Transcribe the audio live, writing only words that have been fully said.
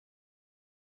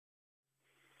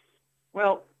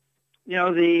Well,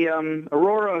 the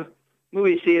Aurora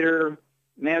movie theater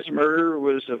mass murderer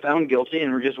was found guilty,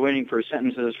 and we're just waiting for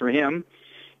sentences for him.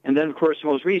 And then, of course, the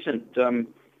most recent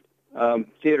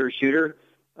theater shooter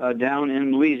down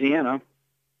in Louisiana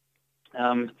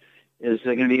is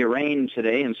going to be arraigned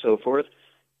today and so forth.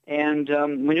 And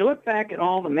when you look back at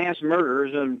all the mass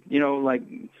murders, like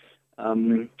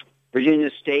Virginia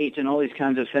State and all these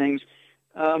kinds of things,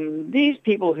 these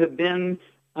people have been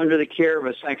under the care of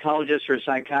a psychologist or a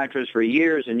psychiatrist for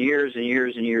years and years and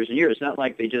years and years and years. It's not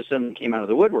like they just suddenly came out of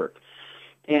the woodwork.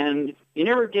 And you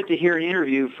never get to hear an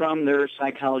interview from their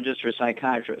psychologist or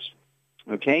psychiatrist,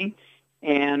 okay?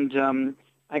 And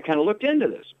I kind of looked into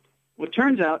this. Well, it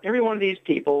turns out every one of these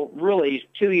people, really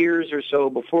 2 years or so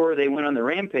before they went on the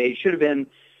rampage, should have been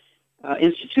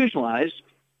institutionalized,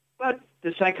 but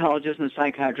the psychologist and the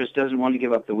psychiatrist doesn't want to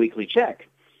give up the weekly check.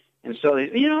 And so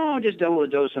they, I'll just double the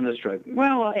dose on this drug.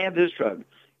 Well, I'll add this drug.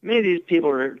 Many of these people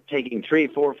are taking 3,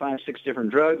 4, 5, 6 different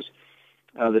drugs.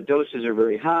 The doses are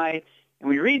very high. And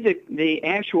when you read the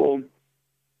actual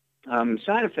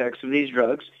side effects of these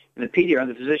drugs in the PDR,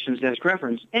 the physician's desk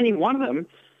reference, any one of them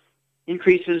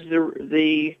increases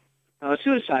the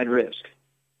suicide risk.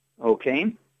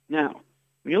 Okay? Now,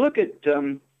 when you look at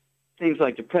things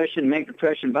like depression, manic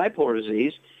depression, bipolar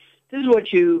disease, this is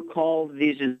what you call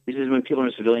these diseases when people are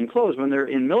in civilian clothes. When they're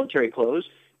in military clothes,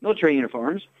 military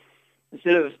uniforms,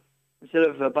 instead of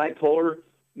bipolar,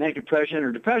 manic depression,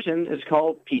 or depression, it's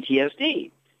called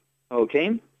PTSD.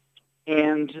 Okay?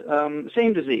 And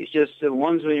same disease, just the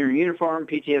ones when you're in uniform,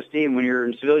 PTSD, and when you're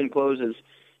in civilian clothes,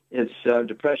 it's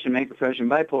depression, manic depression,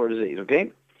 bipolar disease,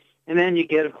 okay? And then you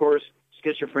get, of course,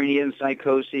 schizophrenia and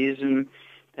psychoses and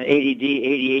ADD,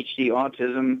 ADHD,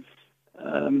 autism.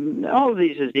 All of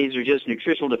these diseases are just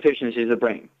nutritional deficiencies of the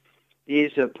brain.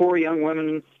 These poor young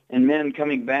women and men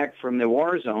coming back from the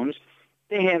war zones,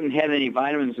 they haven't had any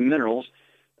vitamins and minerals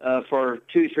for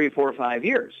 2, 3, 4, 5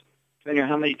 years, depending on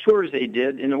how many tours they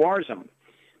did in the war zone.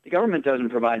 The government doesn't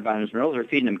provide vitamins and minerals. They're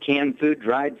feeding them canned food,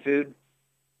 dried food,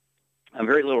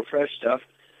 very little fresh stuff,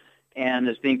 and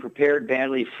it's being prepared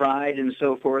badly, fried, and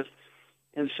so forth.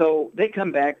 And so they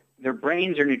come back, their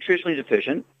brains are nutritionally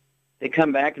deficient. They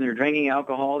come back and they're drinking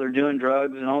alcohol, they're doing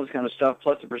drugs and all this kind of stuff,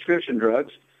 plus the prescription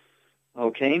drugs,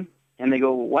 okay? And they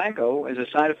go wacko as a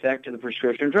side effect to the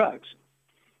prescription drugs.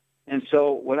 And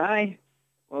so what I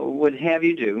would have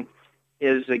you do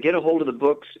is get a hold of the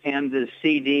books and the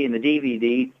CD and the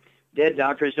DVD, Dead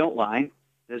Doctors Don't Lie,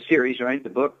 the series, right, the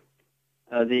book,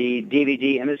 the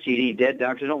DVD and the CD, Dead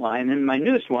Doctors Don't Lie. And then my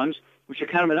newest ones, which are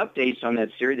kind of an updates on that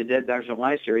series, the Dead Doctors Don't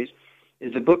Lie series,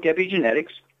 is the book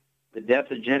Epigenetics, The Death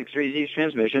of Genetic Disease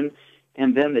Transmission,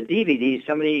 and then the DVD,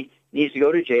 Somebody Needs to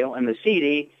Go to Jail, and the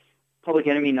CD, Public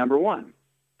Enemy Number 1.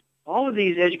 All of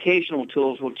these educational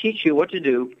tools will teach you what to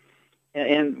do.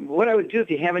 And what I would do if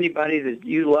you have anybody that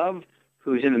you love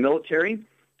who's in the military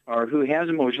or who has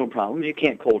emotional problems, you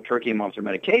can't cold turkey them off their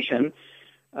medication.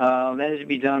 That has to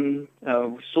be done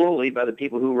slowly by the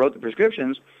people who wrote the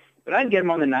prescriptions. But I'd get them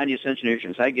on the 90 essential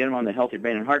nutrients. I'd get them on the Healthy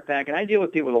Brain and Heart Pack. And I deal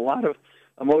with people with a lot of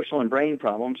emotional and brain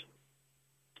problems.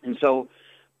 And so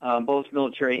both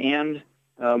military and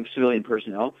civilian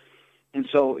personnel. And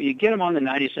so you get them on the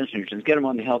 90 essential nutrients, get them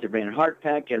on the Healthy Brain and Heart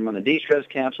Pack, get them on the de-stress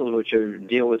capsules, which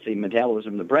deal with the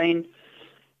metabolism of the brain.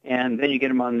 And then you get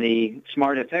them on the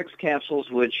Smart FX capsules,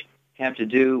 which have to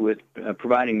do with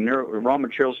providing raw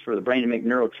materials for the brain to make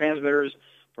neurotransmitters,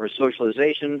 for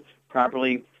socialization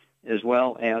properly, as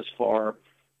well as for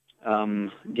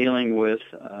dealing with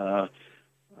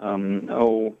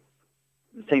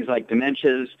things like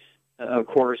dementias, of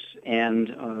course, and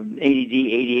ADD,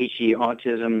 ADHD,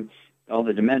 autism, all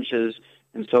the dementias,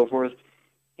 and so forth.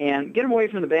 And get them away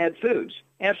from the bad foods.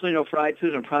 Absolutely no fried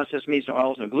foods, no processed meats, no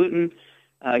oils, no gluten.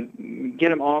 Get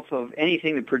them off of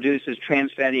anything that produces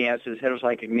trans fatty acids,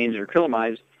 heterocyclic amines, or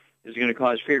acrylamides is going to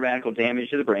cause free radical damage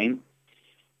to the brain.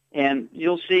 And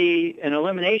you'll see an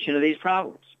elimination of these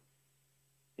problems.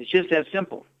 It's just that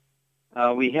simple.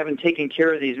 We haven't taken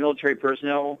care of these military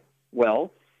personnel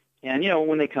well. And,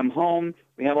 when they come home,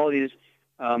 we have all these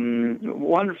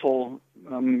wonderful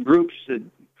groups that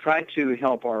try to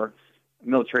help our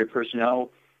military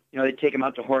personnel. They take them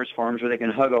out to horse farms where they can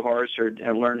hug a horse or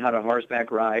learn how to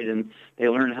horseback ride, and they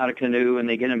learn how to canoe, and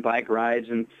they get in bike rides,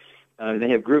 and they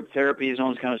have group therapies and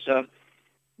all this kind of stuff.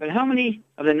 But how many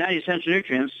of the 90 essential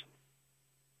nutrients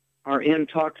are in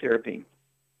talk therapy?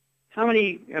 How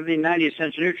many of the 90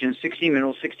 essential nutrients, 16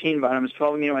 minerals, 16 vitamins,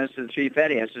 12 amino acids, 3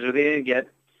 fatty acids, are they going to get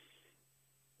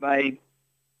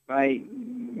by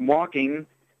walking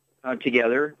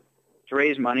together to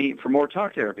raise money for more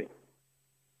talk therapy?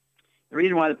 The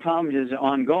reason why the problem is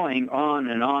ongoing, on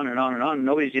and on and on and on,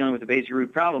 nobody's dealing with the basic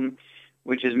root problem,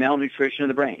 which is malnutrition of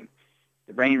the brain.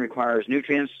 The brain requires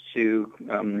nutrients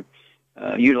to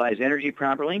utilize energy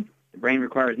properly. The brain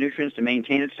requires nutrients to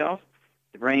maintain itself.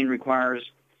 The brain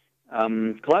requires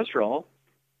cholesterol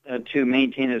to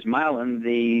maintain its myelin,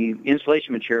 the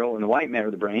insulation material in the white matter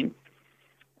of the brain.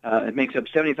 It makes up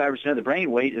 75% of the brain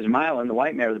weight is myelin, the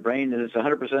white matter of the brain, and it's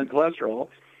 100% cholesterol.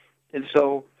 And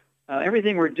so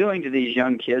everything we're doing to these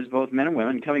young kids, both men and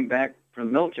women, coming back from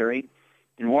the military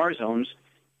in war zones,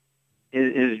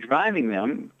 is driving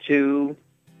them to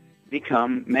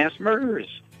become mass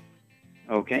murderers,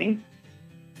 okay?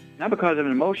 Not because of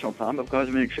an emotional problem, but because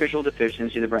of a nutritional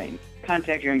deficiency of the brain.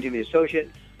 Contact your activity associate.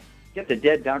 Get the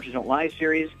Dead Doctors Don't Lie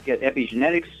series. Get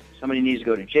epigenetics. Somebody needs to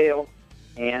go to jail.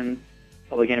 And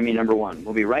public enemy number one.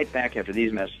 We'll be right back after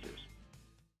these messages.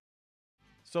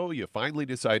 So you finally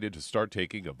decided to start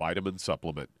taking a vitamin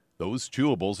supplement. Those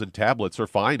chewables and tablets are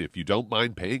fine if you don't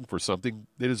mind paying for something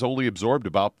that is only absorbed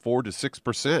about 4 to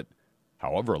 6%.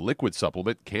 However, a liquid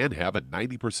supplement can have a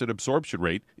 90% absorption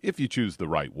rate if you choose the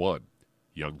right one.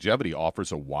 Youngevity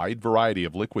offers a wide variety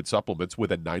of liquid supplements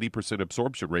with a 90%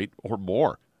 absorption rate or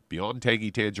more. Beyond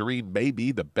Tangy Tangerine may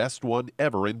be the best one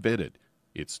ever invented.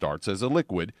 It starts as a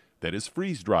liquid that is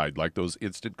freeze-dried like those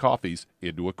instant coffees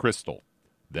into a crystal.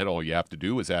 Then all you have to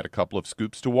do is add a couple of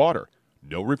scoops to water.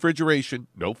 No refrigeration,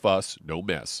 no fuss, no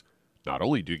mess. Not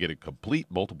only do you get a complete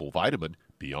multiple vitamin,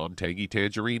 Beyond Tangy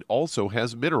Tangerine also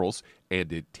has minerals,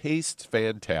 and it tastes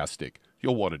fantastic.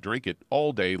 You'll want to drink it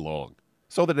all day long.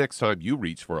 So the next time you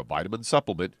reach for a vitamin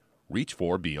supplement, reach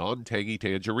for Beyond Tangy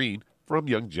Tangerine from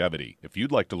Youngevity. If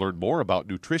you'd like to learn more about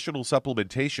nutritional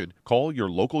supplementation, call your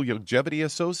local Youngevity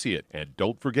associate, and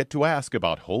don't forget to ask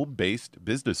about home-based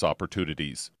business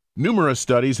opportunities. Numerous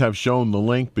studies have shown the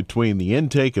link between the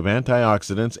intake of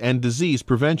antioxidants and disease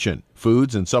prevention.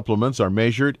 Foods and supplements are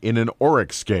measured in an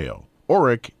ORAC scale.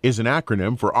 ORAC is an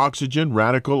acronym for Oxygen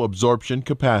Radical Absorption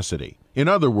Capacity. In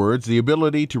other words, the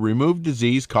ability to remove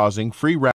disease-causing free radicals